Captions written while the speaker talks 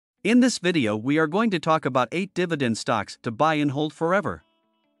In this video, we are going to talk about 8 dividend stocks to buy and hold forever.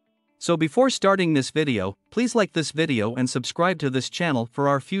 So before starting this video, please like this video and subscribe to this channel for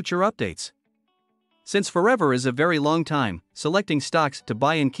our future updates. Since forever is a very long time, selecting stocks to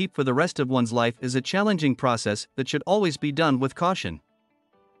buy and keep for the rest of one's life is a challenging process that should always be done with caution.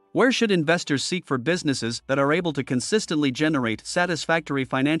 Where should investors seek for businesses that are able to consistently generate satisfactory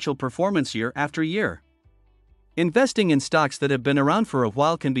financial performance year after year? Investing in stocks that have been around for a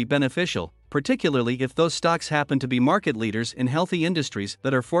while can be beneficial, particularly if those stocks happen to be market leaders in healthy industries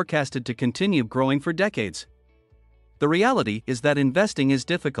that are forecasted to continue growing for decades. The reality is that investing is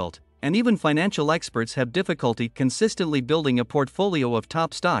difficult, and even financial experts have difficulty consistently building a portfolio of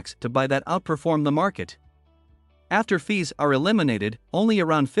top stocks to buy that outperform the market. After fees are eliminated, only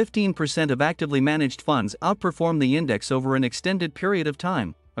around 15% of actively managed funds outperform the index over an extended period of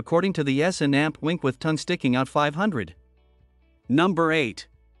time, according to the S&P Wink with tongue sticking out 500. Number 8.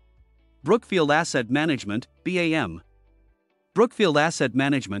 Brookfield Asset Management, BAM. Brookfield Asset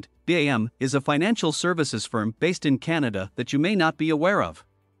Management, BAM, is a financial services firm based in Canada that you may not be aware of.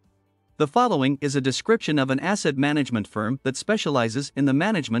 The following is a description of an asset management firm that specializes in the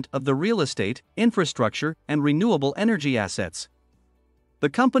management of the real estate, infrastructure, and renewable energy assets. The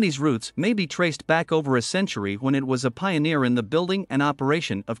company's roots may be traced back over a century when it was a pioneer in the building and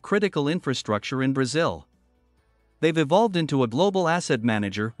operation of critical infrastructure in Brazil. They've evolved into a global asset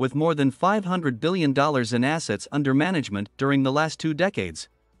manager with more than $500 billion in assets under management during the last 2 decades.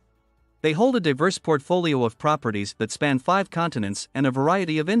 They hold a diverse portfolio of properties that span 5 continents and a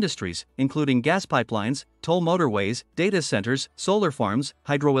variety of industries, including gas pipelines, toll motorways, data centers, solar farms,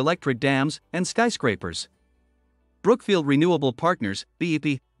 hydroelectric dams, and skyscrapers. Brookfield Renewable Partners,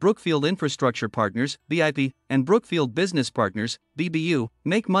 BEP, Brookfield Infrastructure Partners, BIP, and Brookfield Business Partners, BBU,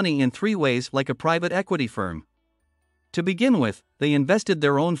 make money in 3 ways like a private equity firm. To begin with, they invested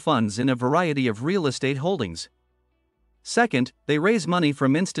their own funds in a variety of real estate holdings. Second, they raise money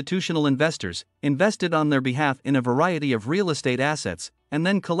from institutional investors, invested on their behalf in a variety of real estate assets, and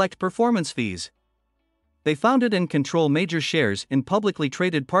then collect performance fees. They founded and control major shares in publicly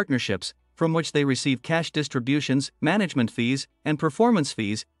traded partnerships, from which they receive cash distributions, management fees, and performance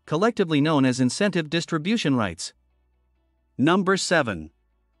fees, collectively known as incentive distribution rights. Number 7.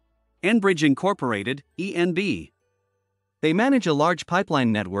 Enbridge Incorporated, ENB. They manage a large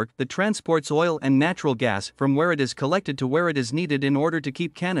pipeline network that transports oil and natural gas from where it is collected to where it is needed in order to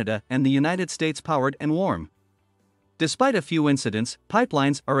keep Canada and the United States powered and warm. Despite a few incidents,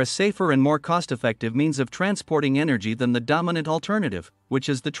 pipelines are a safer and more cost-effective means of transporting energy than the dominant alternative, which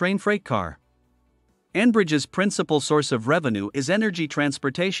is the train freight car. Enbridge's principal source of revenue is energy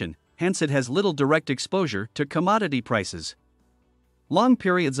transportation, hence it has little direct exposure to commodity prices. Long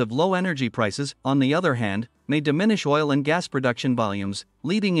periods of low energy prices, on the other hand, may diminish oil and gas production volumes,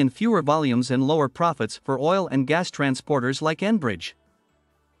 leading in fewer volumes and lower profits for oil and gas transporters like Enbridge.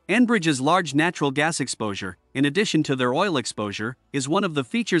 Enbridge's large natural gas exposure, in addition to their oil exposure, is one of the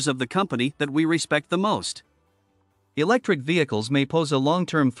features of the company that we respect the most. Electric vehicles may pose a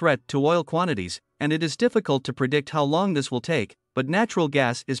long-term threat to oil quantities, and it is difficult to predict how long this will take, but natural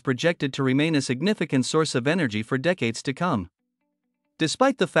gas is projected to remain a significant source of energy for decades to come.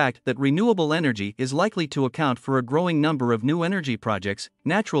 Despite the fact that renewable energy is likely to account for a growing number of new energy projects,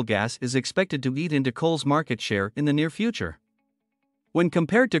 natural gas is expected to eat into coal's market share in the near future. When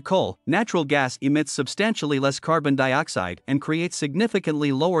compared to coal, natural gas emits substantially less carbon dioxide and creates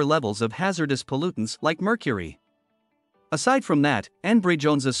significantly lower levels of hazardous pollutants like mercury. Aside from that, Enbridge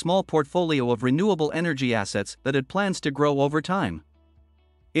owns a small portfolio of renewable energy assets that it plans to grow over time.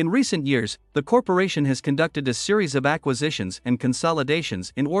 In recent years, the corporation has conducted a series of acquisitions and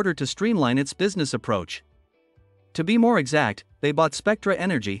consolidations in order to streamline its business approach. To be more exact, they bought Spectra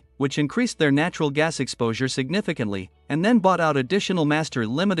Energy, which increased their natural gas exposure significantly, and then bought out additional master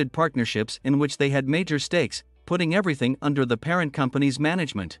limited partnerships in which they had major stakes, putting everything under the parent company's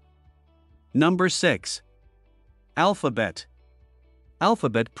management. Number 6. Alphabet.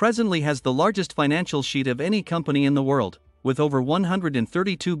 Alphabet presently has the largest financial sheet of any company in the world, with over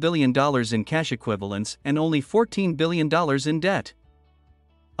 $132 billion in cash equivalents and only $14 billion in debt.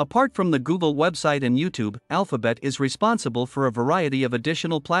 Apart from the Google website and YouTube, Alphabet is responsible for a variety of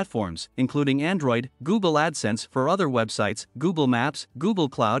additional platforms, including Android, Google AdSense for other websites, Google Maps, Google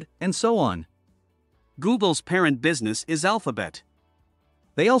Cloud, and so on. Google's parent business is Alphabet.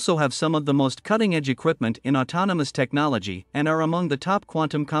 They also have some of the most cutting-edge equipment in autonomous technology and are among the top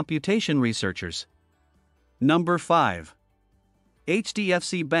quantum computation researchers. Number 5.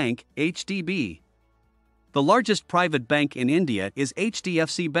 HDFC Bank, HDB. The largest private bank in India is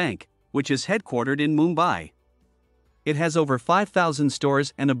HDFC Bank, which is headquartered in Mumbai. It has over 5,000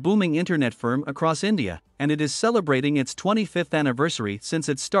 stores and a booming internet firm across India, and it is celebrating its 25th anniversary since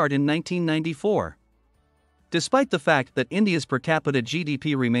its start in 1994. Despite the fact that India's per capita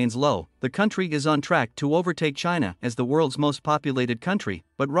GDP remains low, the country is on track to overtake China as the world's most populated country,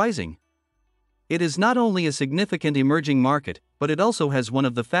 but rising. It is not only a significant emerging market, but it also has one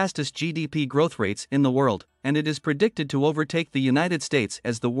of the fastest GDP growth rates in the world, and it is predicted to overtake the United States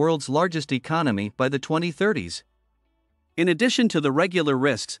as the world's largest economy by the 2030s. In addition to the regular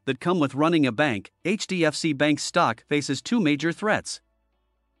risks that come with running a bank, HDFC Bank's stock faces two major threats.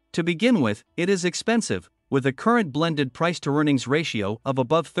 To begin with, it is expensive, with a current blended price-to-earnings ratio of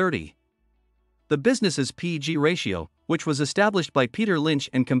above 30. The business's P/G ratio, which was established by Peter Lynch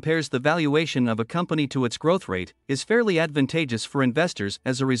and compares the valuation of a company to its growth rate, is fairly advantageous for investors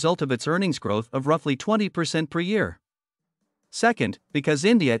as a result of its earnings growth of roughly 20% per year. Second, because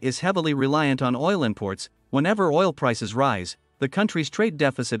India is heavily reliant on oil imports, whenever oil prices rise, the country's trade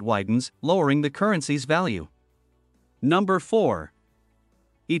deficit widens, lowering the currency's value. Number 4.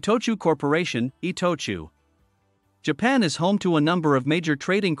 Itochu Corporation, Itochu. Japan is home to a number of major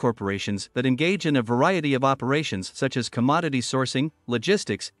trading corporations that engage in a variety of operations such as commodity sourcing,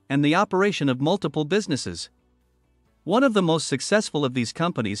 logistics, and the operation of multiple businesses. One of the most successful of these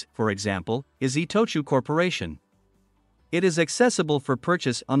companies, for example, is Itochu Corporation. It is accessible for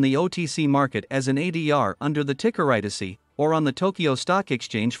purchase on the OTC market as an ADR under the ticker ITOC, or on the Tokyo Stock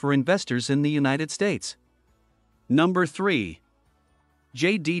Exchange for investors in the United States. Number 3.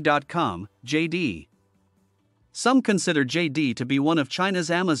 JD.com, JD. Some consider JD to be one of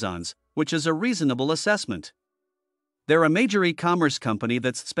China's Amazons, which is a reasonable assessment. They're a major e-commerce company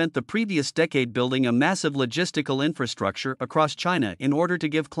that's spent the previous decade building a massive logistical infrastructure across China in order to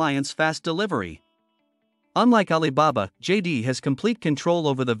give clients fast delivery. Unlike Alibaba, JD has complete control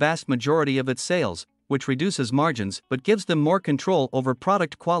over the vast majority of its sales, which reduces margins but gives them more control over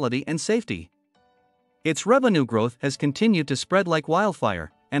product quality and safety. Its revenue growth has continued to spread like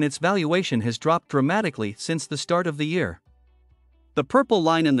wildfire, and its valuation has dropped dramatically since the start of the year. The purple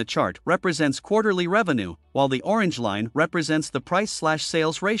line in the chart represents quarterly revenue, while the orange line represents the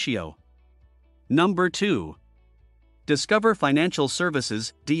price/sales ratio. Number 2. Discover Financial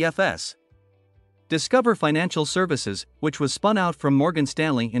Services, DFS. Discover Financial Services, which was spun out from Morgan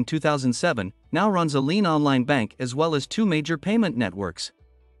Stanley in 2007, now runs a lean online bank as well as two major payment networks.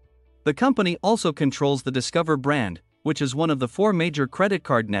 The company also controls the Discover brand, which is one of the 4 major credit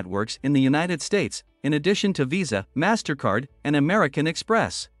card networks in the United States, in addition to Visa, MasterCard, and American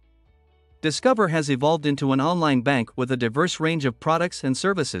Express. Discover has evolved into an online bank with a diverse range of products and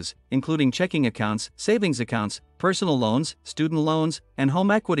services, including checking accounts, savings accounts, personal loans, student loans, and home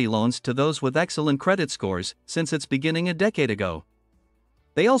equity loans to those with excellent credit scores, since its beginning a decade ago.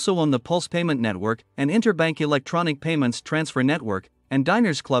 They also own the Pulse Payment Network, an interbank electronic payments transfer network, and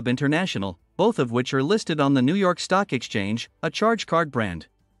Diners Club International, both of which are listed on the New York Stock Exchange, a charge card brand.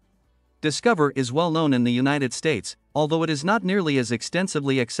 Discover is well known in the United States, although it is not nearly as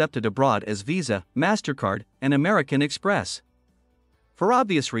extensively accepted abroad as Visa, MasterCard, and American Express. For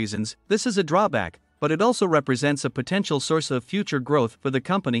obvious reasons, this is a drawback, but it also represents a potential source of future growth for the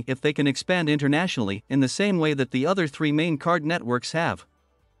company if they can expand internationally in the same way that the other 3 main card networks have.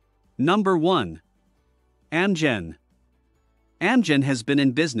 Number 1. Amgen. Amgen has been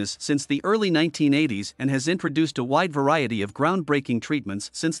in business since the early 1980s and has introduced a wide variety of groundbreaking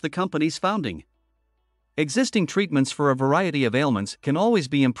treatments since the company's founding. Existing treatments for a variety of ailments can always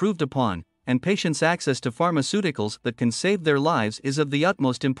be improved upon, and patients' access to pharmaceuticals that can save their lives is of the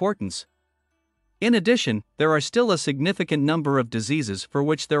utmost importance. In addition, there are still a significant number of diseases for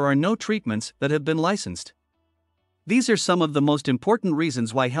which there are no treatments that have been licensed. These are some of the most important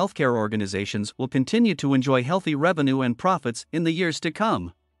reasons why healthcare organizations will continue to enjoy healthy revenue and profits in the years to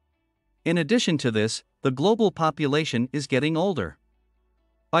come. In addition to this, the global population is getting older.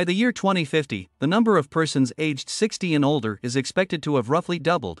 By the year 2050, the number of persons aged 60 and older is expected to have roughly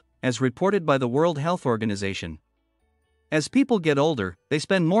doubled, as reported by the World Health Organization. As people get older, they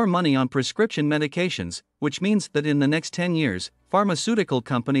spend more money on prescription medications, which means that in the next 10 years, pharmaceutical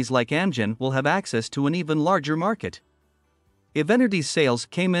companies like Amgen will have access to an even larger market. Eveniti's sales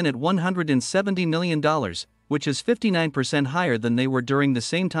came in at $170 million, which is 59% higher than they were during the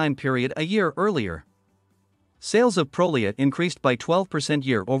same time period a year earlier. Sales of Prolia increased by 12%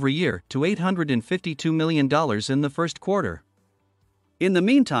 year over year to $852 million in the first quarter. In the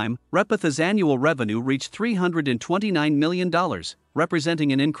meantime, Repatha's annual revenue reached $329 million,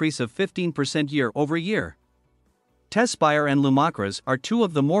 representing an increase of 15% year over year. Tezspire and Lumakras are 2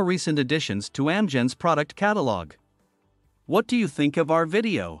 of the more recent additions to Amgen's product catalog. What do you think of our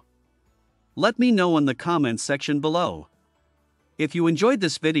video? Let me know in the comments section below. If you enjoyed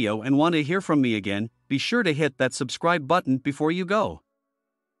this video and want to hear from me again, be sure to hit that subscribe button before you go.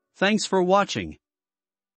 Thanks for watching.